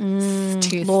to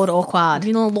Lord awkward.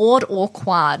 Lord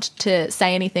awkward to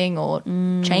say anything or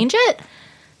change it.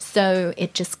 So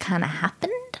it just kind of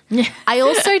happened. I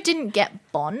also didn't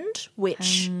get bond,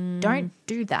 which don't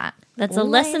do that. That's a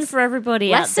lesson for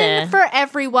everybody out there. Lesson for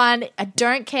everyone. I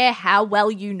don't care how well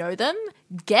you know them.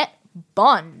 Get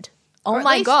bond. Oh Or at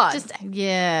my least God. Just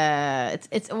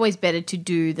it's always better to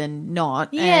do than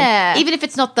not. And Yeah. even if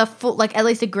it's not the full, like at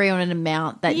least agree on an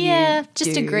amount that you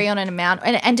just do. agree on an amount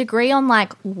and agree on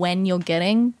like when you're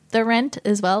getting the rent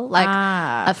as well, like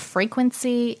a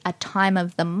frequency, a time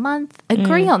of the month.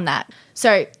 Agree on that.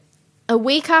 So a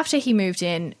week after he moved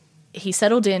in, he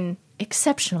settled in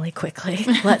exceptionally quickly,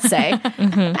 let's say.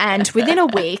 And within a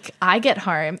week, I get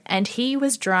home and he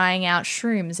was drying out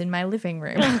shrooms in my living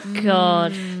room.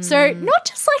 God. So not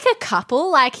just like a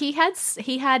couple, like he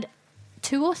had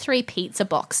 2 or 3 pizza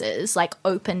boxes like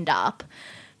opened up,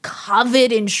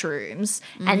 covered in shrooms,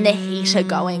 and the heater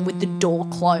going with the door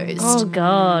closed. Oh,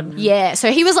 God. Yeah,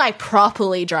 so he was like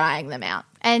properly drying them out.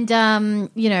 And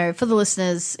for the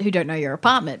listeners who don't know your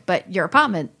apartment, but your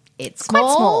apartment, it's quite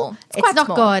small. small. It's quite not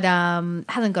small. got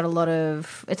hasn't got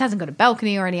it hasn't got a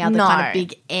balcony or any other kind of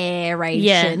big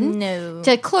aeration. No.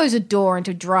 To close a door and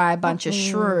to dry a bunch of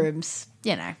shrooms,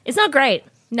 It's not great.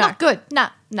 No. not good. No.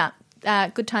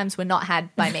 Good times were not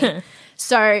had by me.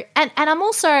 So, and I'm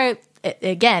also,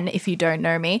 again, if you don't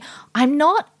know me, I'm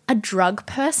not a drug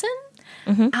person.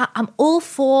 I'm all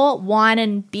for wine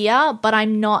and beer, but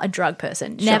I'm not a drug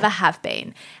person. Never have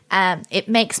been. It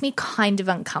makes me kind of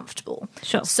uncomfortable.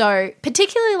 Sure. So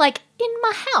particularly like in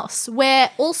my house where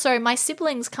also my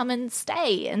siblings come and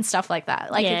stay and stuff like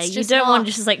that. Like Yeah, it's you just don't want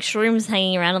not- just like shrooms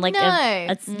hanging around and like No.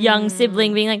 a young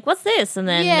sibling being like, what's this? And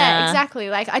then exactly.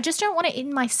 Like, I just don't want it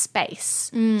in my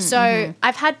space. So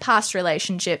I've had past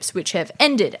relationships which have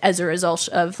ended as a result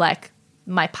of like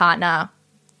my partner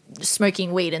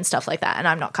smoking weed and stuff like that, and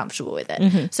I'm not comfortable with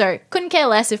it. So couldn't care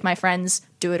less if my friends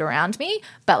do it around me,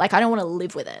 but like I don't want to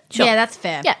live with it. Yeah, that's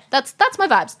fair. Yeah, that's my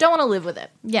vibes. Don't want to live with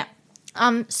it. Yeah.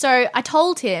 So I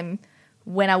told him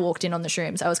when I walked in on the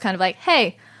shrooms, I was kind of like,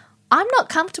 hey, I'm not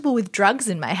comfortable with drugs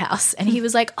in my house. And he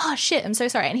was like, oh shit, I'm so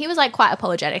sorry. And he was like quite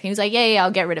apologetic. And he was like, yeah,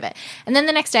 I'll get rid of it. And then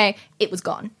the next day it was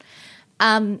gone.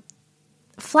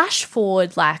 Flash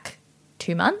forward like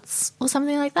 2 months or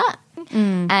something like that.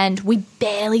 And we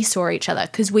barely saw each other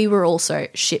because we were also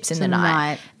ships in the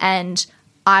night. And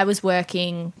I was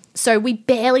working, so we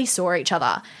barely saw each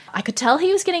other. I could tell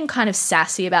he was getting kind of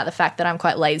sassy about the fact that I'm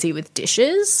quite lazy with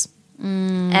dishes.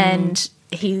 And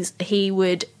he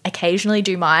would occasionally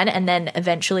do mine, and then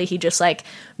eventually he just like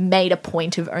made a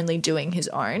point of only doing his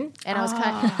own. And I was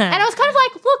kind of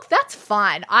like, look, that's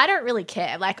fine. I don't really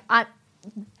care. Like I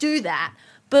do that.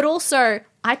 But also,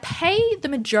 I pay the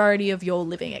majority of your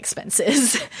living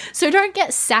expenses. So don't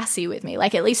get sassy with me.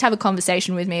 Like, at least have a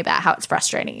conversation with me about how it's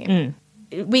frustrating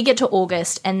you. We get to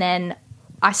August, and then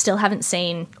I still haven't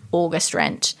seen August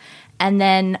rent. And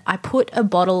then I put a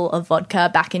bottle of vodka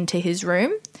back into his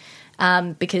room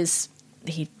because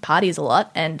he parties a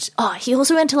lot. And, he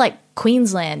also went to, like,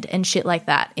 Queensland and shit like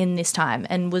that in this time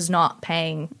and was not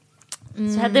paying...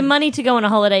 So had the money to go on a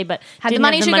holiday, but had the didn't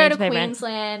money have to the go money to pay rent.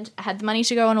 Queensland, had the money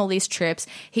to go on all these trips.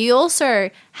 He also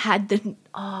had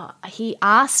he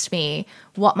asked me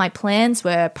what my plans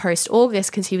were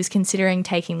post-August because he was considering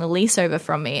taking the lease over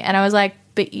from me. And I was like,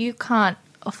 but you can't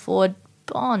afford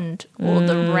bond or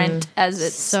the rent as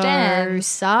it stands.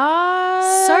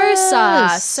 So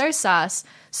sus.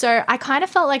 So I kind of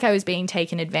felt like I was being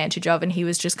taken advantage of, and he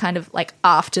was just kind of like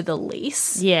after the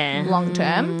lease long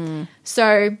term.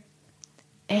 So...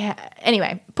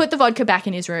 anyway, put the vodka back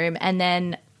in his room, and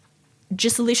then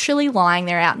just literally lying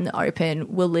there out in the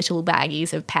open were little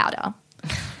baggies of powder.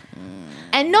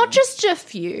 And not just a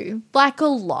few, like a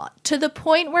lot, to the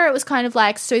point where it was kind of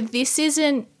like, so this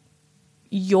isn't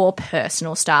your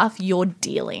personal stuff, you're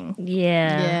dealing.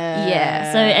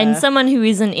 Yeah. So, and someone who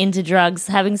isn't into drugs,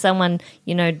 having someone,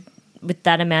 with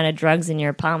that amount of drugs in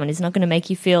your apartment is not going to make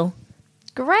you feel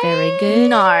Great. very good.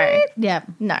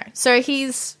 No. So he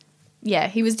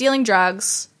was dealing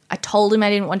drugs. I told him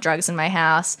I didn't want drugs in my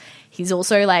house. He's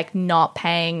also like not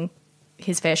paying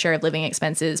his fair share of living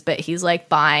expenses, but he's like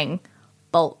buying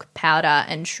bulk powder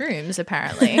and shrooms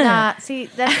apparently. See,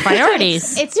 that's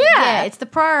Priorities. It's the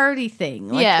priority thing.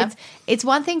 Like, it's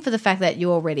one thing for the fact that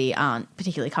you already aren't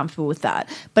particularly comfortable with that,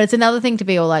 but it's another thing to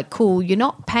be all like, cool, you're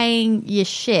not paying your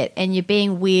shit and you're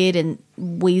being weird and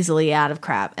weaselly out of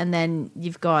crap, and then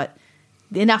you've got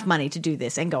enough money to do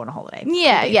this and go on a holiday.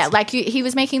 Yeah. Like he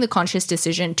was making the conscious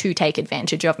decision to take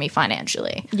advantage of me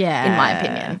financially. Yeah. In my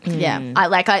opinion. Yeah.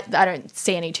 I don't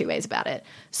see any two ways about it.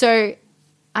 So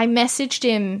I messaged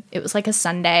him. It was like a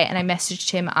Sunday, and I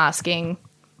messaged him asking.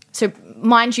 So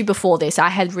mind you, before this, I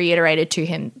had reiterated to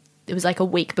him. It was like a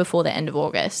week before the end of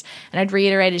August, and I'd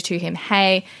reiterated to him,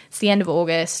 "Hey, it's the end of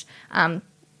August.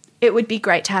 It would be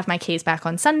great to have my keys back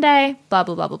on Sunday. Blah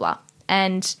blah blah blah blah."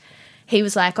 And he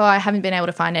was like, I haven't been able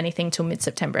to find anything till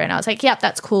mid-September. And I was like, yep,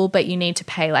 that's cool, but you need to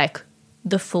pay like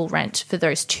the full rent for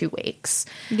those 2 weeks.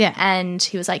 Yeah. And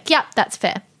he was like, yep, that's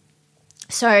fair.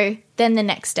 So then the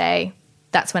next day,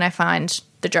 that's when I find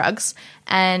the drugs.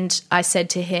 And I said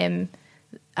to him,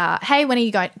 hey, when are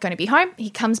you going to be home? He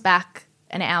comes back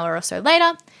an hour or so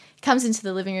later. He comes into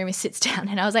the living room, he sits down,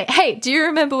 and I was like, hey, do you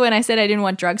remember when I said I didn't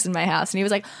want drugs in my house? And he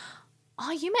was like,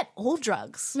 oh, you meant all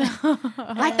drugs.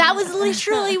 Like, that was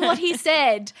literally what he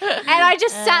said. And I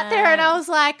just sat there and I was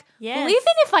like, Yes. well, even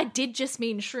if I did just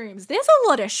mean shrooms, there's a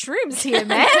lot of shrooms here,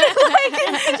 man.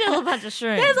 Like, Still a bunch of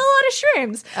shrooms. there's a lot of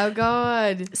shrooms. Oh,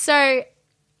 God. So,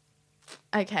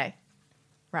 okay.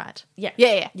 Right. Yeah.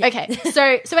 Yeah. Okay.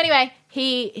 So anyway,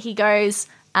 he goes,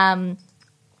 I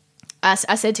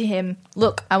said to him,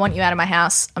 look, I want you out of my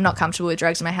house. I'm not comfortable with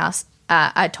drugs in my house.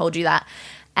 I told you that.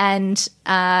 And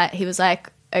he was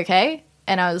like, okay.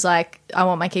 And I was like, I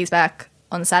want my keys back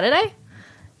on Saturday.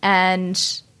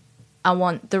 And I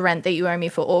want the rent that you owe me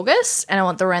for August. And I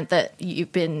want the rent that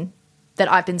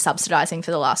I've been subsidizing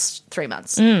for the last 3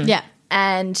 months. Yeah.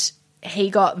 And he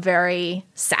got very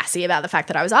sassy about the fact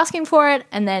that I was asking for it.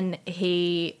 And then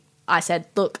I said,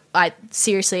 look, I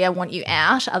want you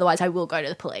out. Otherwise I will go to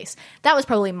the police. That was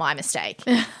probably my mistake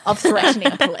of threatening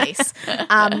the police.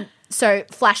 So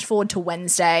flash forward to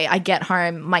Wednesday, I get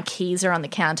home, my keys are on the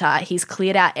counter. He's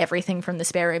cleared out everything from the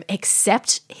spare room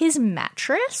except his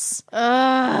mattress.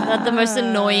 That's the most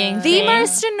annoying thing. The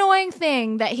most annoying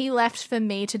thing that he left for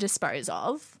me to dispose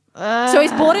of. So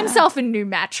he's bought himself a new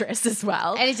mattress as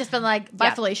well. And he's just been like, bye,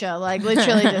 Yeah. Felicia. Like,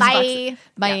 literally just Bye.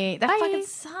 Bye. That Bye. fucking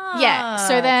sucks. Yeah.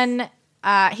 So then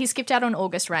he skipped out on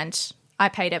August rent. I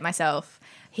paid it myself.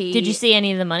 Did you see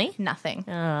any of the money? Nothing?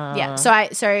 Oh. Yeah.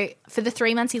 So for the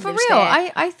 3 months he For lives real.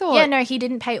 there, I thought. yeah, no, he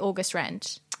didn't pay August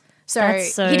rent. So,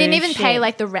 That's so he didn't even pay shit.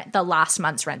 like the last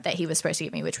month's rent that he was supposed to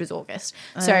give me, which was August.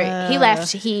 So he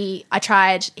left. He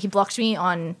blocked me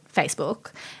on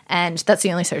Facebook, and that's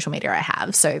the only social media I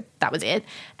have. So that was it.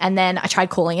 And then I tried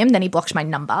calling him. Then he blocked my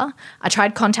number. I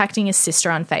tried contacting his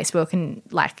sister on Facebook, and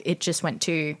like it just went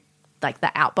to like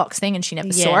the outbox thing, and she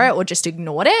never saw Yeah. it or just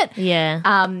ignored it. Yeah.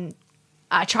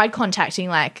 I tried contacting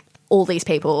like all these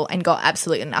people and got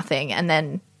absolutely nothing, and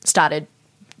then started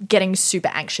getting super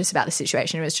anxious about the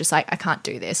situation. It was just like, I can't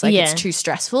do this. Like, Yeah. it's too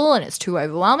stressful and it's too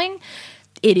overwhelming.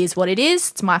 It is what it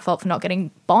is. It's my fault for not getting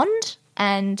bond,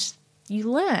 and you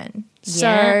learn.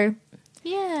 So,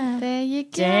 yeah. There you go.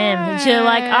 Damn. You're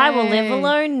like, I will live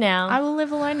alone now. I will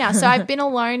live alone now. So I've been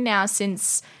alone now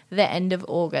since the end of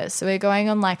August. So we're going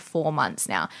on like 4 months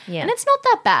now. Yeah. And it's not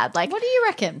that bad. Like, What do you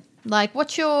reckon? Like,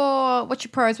 what's your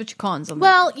pros, what's your cons on that?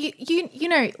 well, you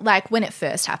know, like when it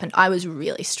first happened, I was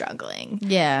really struggling.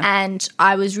 Yeah. And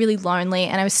I was really lonely,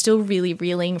 and I was still really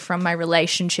reeling from my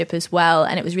relationship as well.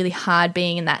 And it was really hard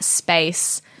being in that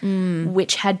space,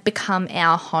 which had become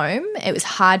our home. It was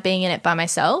hard being in it by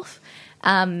myself.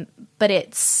 But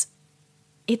it's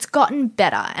gotten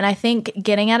better. And I think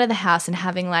getting out of the house and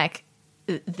having like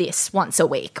this once a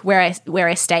week, where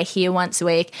I stay here once a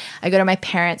week, I go to my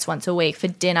parents once a week for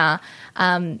dinner,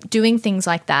 doing things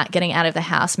like that, getting out of the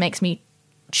house makes me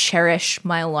cherish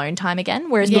my alone time again,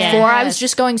 whereas before I was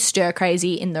just going stir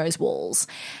crazy in those walls.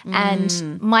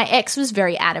 And my ex was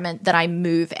very adamant that I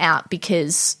move out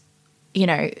because, you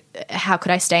know, how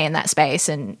could I stay in that space?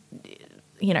 And,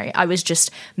 you know, I was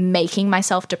just making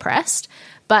myself depressed.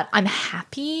 But I'm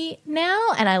happy now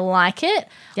and I like it.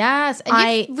 yes.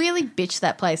 And you really bitched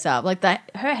that place up. Like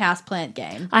her houseplant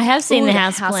game. I have seen Ooh, the the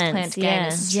houseplants. houseplant game Yeah.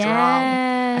 is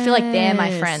strong. I feel like they're my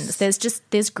Yes. friends.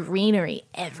 There's greenery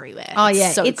everywhere. Oh,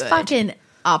 yeah. so it's good. fucking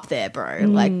up there, bro.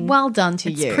 Like, well done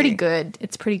to you. It's pretty good.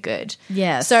 It's pretty good.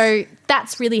 Yes. So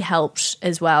that's really helped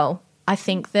as well. I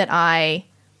think that I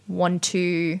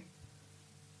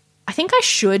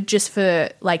should, just for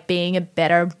like being a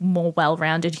better, more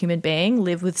well-rounded human being,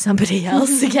 live with somebody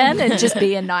else again and just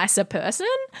be a nicer person.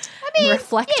 I mean,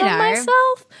 reflect you on know.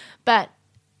 myself. But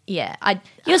yeah,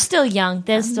 You're still young.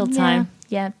 There's still time.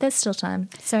 Yeah, there's still time.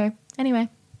 So anyway,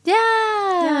 Yes.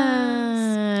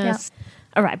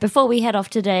 All right. Before we head off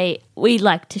today, we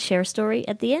like to share a story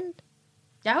at the end,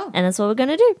 Yo. and that's what we're going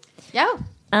to do. Yo.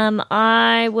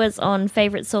 I was on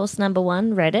favorite source number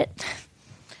 1, Reddit.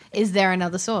 Is there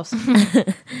another source?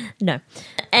 No.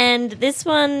 And this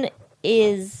one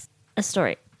is a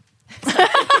story. Sorry. Is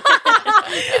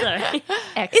it?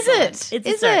 excellent. It's a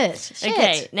Is story. it? Shit.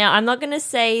 Okay. Now, I'm not going to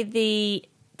say the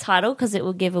title because it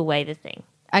will give away the thing.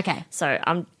 Okay. So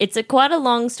it's quite a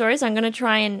long story, so I'm going to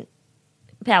try and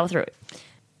power through it.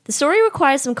 The story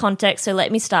requires some context, so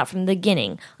let me start from the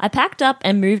beginning. I packed up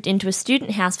and moved into a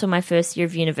student house for my first year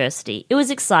of university. It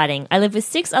was exciting. I lived with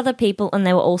 6 other people and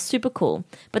they were all super cool.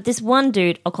 But this one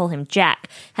dude, I'll call him Jack,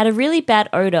 had a really bad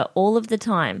odor all of the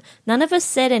time. None of us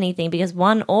said anything because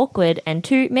 1, awkward, and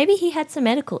 2, maybe he had some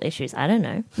medical issues. I don't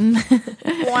know.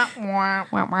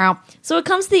 Wow. So it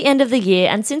comes to the end of the year,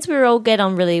 and since we all get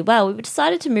on really well, we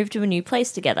decided to move to a new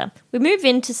place together. We move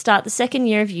in to start the second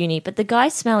year of uni, but the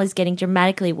guy's smell is getting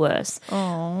dramatically worse.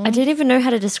 Aww. I don't even know how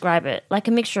to describe it. Like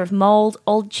a mixture of mold,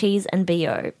 old cheese, and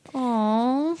BO.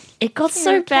 Aww. It got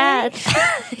so bad.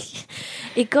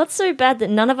 It got so bad that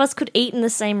none of us could eat in the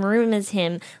same room as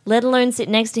him, let alone sit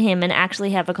next to him and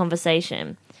actually have a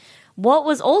conversation. What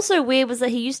was also weird was that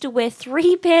he used to wear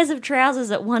 3 pairs of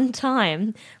trousers at one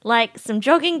time. Like some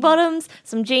jogging bottoms,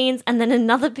 some jeans, and then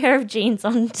another pair of jeans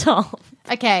on top.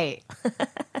 Okay.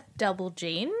 Double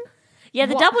jean? Yeah,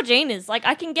 the What? double jean is like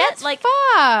I can get That's like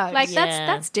fucked. Like Yeah.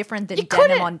 that's different than You couldn't-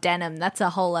 denim on denim. That's a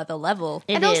whole other level.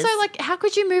 it and is. also, like, how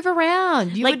could you move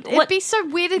around? You Like, would, it'd what- be so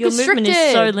weird and your constricted. movement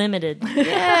is so limited.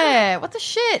 Yeah, what the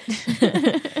shit?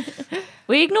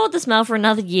 We ignored the smell for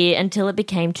another year until it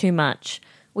became too much.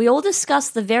 We all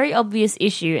discussed the very obvious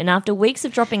issue, and after weeks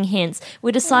of dropping hints,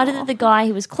 we decided that the guy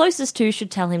he was closest to should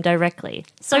tell him directly.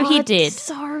 So he God, did.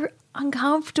 So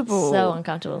uncomfortable. So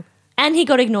uncomfortable. And he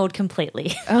got ignored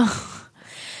completely.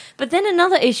 But then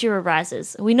another issue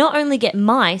arises. We not only get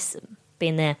mice,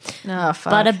 been there, Oh, fuck.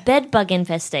 but a bed bug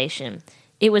infestation.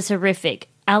 It was horrific.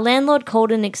 Our landlord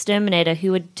called an exterminator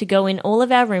who had to go in all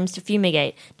of our rooms to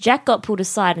fumigate. Jack got pulled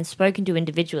aside and spoken to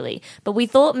individually, but we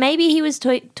thought maybe he was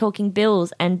talking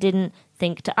bills and didn't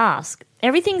think to ask.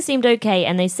 Everything seemed okay,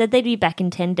 and they said they'd be back in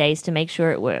 10 days to make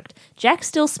sure it worked. Jack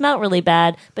still smelt really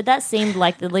bad, but that seemed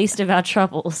like the least of our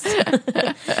troubles.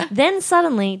 Then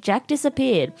suddenly, Jack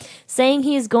disappeared, saying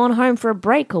he has gone home for a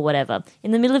break or whatever,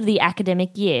 in the middle of the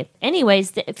academic year.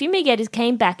 Anyways, the fumigators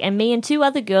came back, and me and 2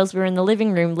 other girls were in the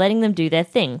living room letting them do their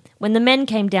thing. When the men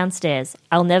came downstairs,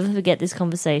 I'll never forget this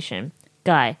conversation.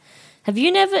 Guy, have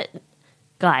you noticed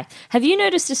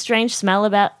a strange smell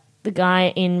about the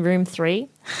guy in room 3?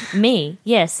 Me,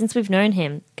 yes, since we've known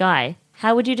him. Guy,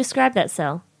 how would you describe that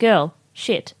cell? Girl,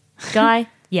 shit. Guy,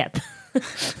 yep.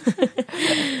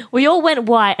 We all went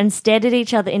white and stared at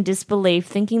each other in disbelief,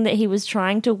 thinking that he was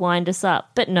trying to wind us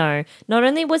up. But no, not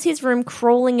only was his room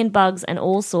crawling in bugs and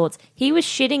all sorts, he was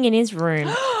shitting in his room.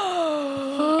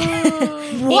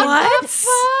 What?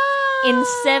 In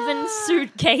 7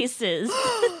 suitcases.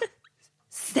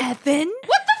 7?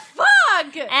 what the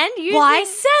fuck? And using, Why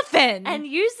 7? and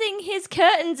using his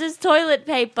curtains as toilet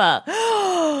paper.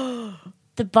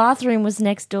 The bathroom was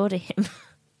next door to him.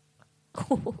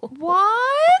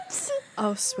 What?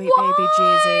 oh, sweet baby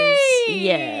Jesus.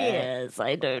 Yes,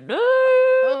 I don't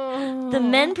know. The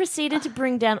men proceeded to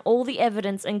bring down all the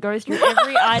evidence and go through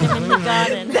every item in the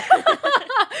garden.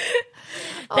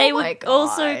 They Oh my were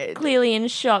also God. clearly in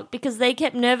shock because they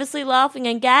kept nervously laughing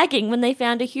and gagging when they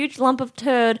found a huge lump of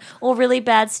turd or really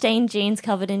bad stained jeans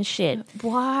covered in shit.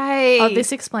 Why? Oh,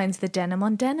 this explains the denim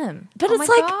on denim. But Oh it's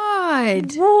my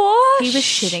like, God. what? He was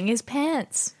shitting his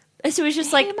pants. So we just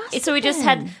He like, must so we have just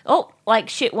been. had, like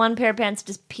shit one pair of pants,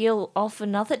 just peel off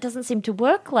another. It doesn't seem to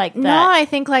work like that. No, I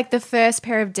think like the first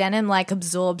pair of denim like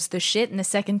absorbs the shit, and the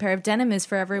second pair of denim is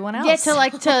for everyone else.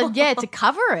 to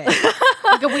cover it.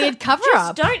 Like a weird cover Just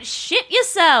up. don't shit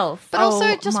yourself. But also,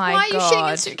 Oh just my why are you shitting in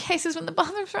God. suitcases when the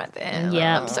bathroom's right there?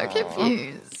 Yeah. I'm so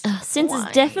confused. Since Why?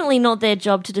 it's definitely not their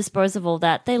job to dispose of all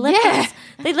that, they left Yeah.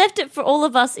 they left it for all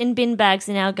of us in bin bags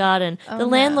in our garden. The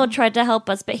landlord tried to help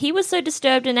us, but he was so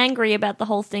disturbed and angry about the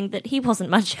whole thing that he wasn't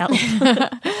much help.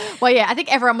 Well, yeah, I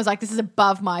think everyone was like, this is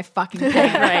above my fucking pay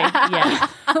grade. Yeah.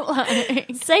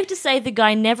 Like, Safe to say the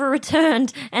guy never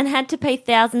returned and had to pay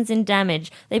thousands in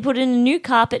damage. They put in a new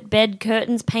carpet, bed,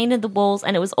 curtains, painted the walls,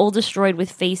 and it was all destroyed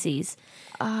with feces.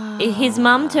 His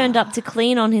mum turned up to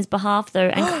clean on his behalf, though,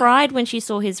 and cried when she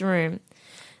saw his room.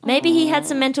 Maybe he had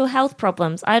some mental health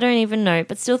problems. I don't even know,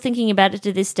 but still thinking about it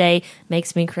to this day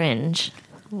makes me cringe.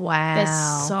 wow.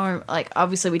 there's so, like,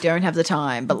 obviously we don't have the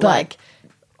time, but like,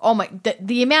 oh my,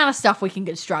 the amount of stuff we can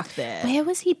construct there. Where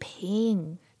was he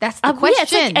peeing? That's the Yeah, it's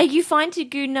question. like, are you fine to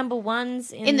go number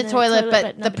ones in in the toilet,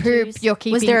 but the number poop twos? you're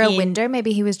keeping Was there a in. window?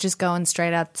 Maybe he was just going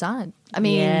straight outside. I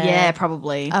mean, Yeah. yeah,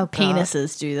 probably. Oh, God.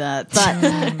 Penises do that.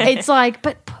 But it's like,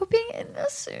 but pooping in a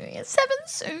 7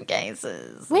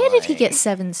 suitcases. Where did he like- get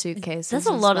 7 suitcases? That's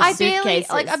a lot of I barely, suitcases.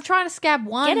 like, I'm trying to scab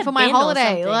one Get a for my bin or holiday.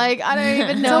 something. Like, I don't even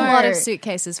It's know. a lot of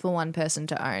suitcases for one person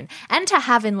to own and to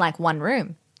have in like one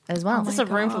room as well. That's a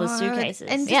room full of God. suitcases.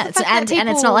 And yeah, the it's, fact that and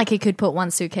it's people- not like he could put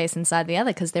one suitcase inside the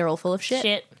other because they're all full of shit.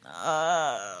 Shit.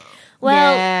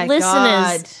 Well, Yeah,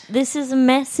 listeners, God. this is a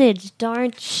message.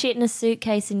 Don't shit in a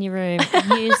suitcase in your room.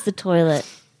 Use the toilet.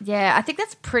 Yeah, I think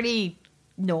that's pretty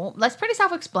normal. That's pretty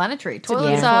self-explanatory.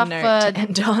 Toilets Beautiful are note for to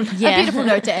end on. a beautiful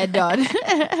note to end on.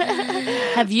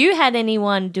 Have you had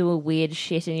anyone do a weird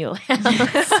shit in your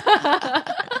house?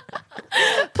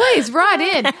 Please write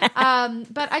in.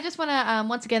 But I just want to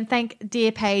once again thank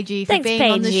dear Paigey for Thanks,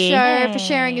 being on the Paigey. show, for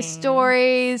sharing your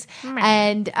stories.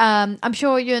 And I'm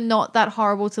sure you're not that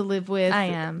horrible to live with. I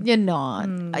am. You're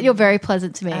not. You're very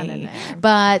pleasant to me. I don't know.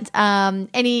 But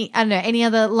any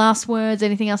other last words?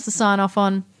 Anything else to sign off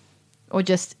on, or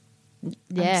just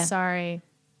I'm sorry.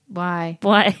 why?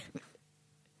 Why?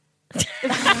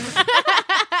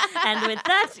 And with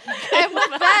that, And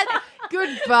with that,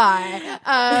 goodbye.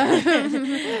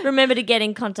 remember to get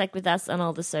in contact with us on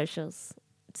all the socials.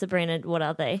 Sabrina, what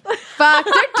are they? Fuck!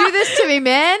 Don't do this to me,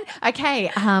 man. Okay.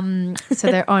 So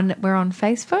we're on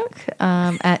Facebook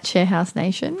at Sharehouse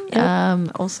Nation.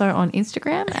 Also on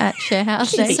Instagram at Sharehouse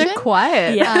She's Nation. so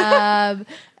quiet. Yeah.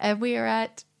 And we are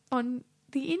on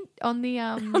the Internet. on the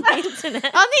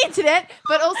internet,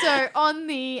 but also on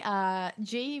the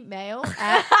Gmail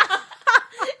at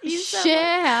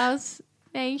Sharehouse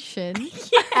Nation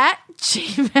at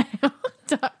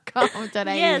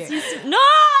gmail.com.au. Yes. No,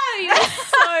 you're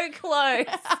so close.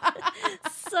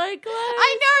 So close.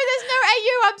 I know there's no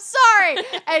AU. I'm sorry.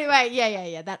 Anyway,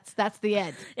 yeah. That's the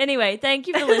end. Anyway, thank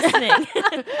you for listening.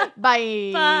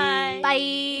 Bye. Bye.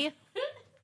 Bye.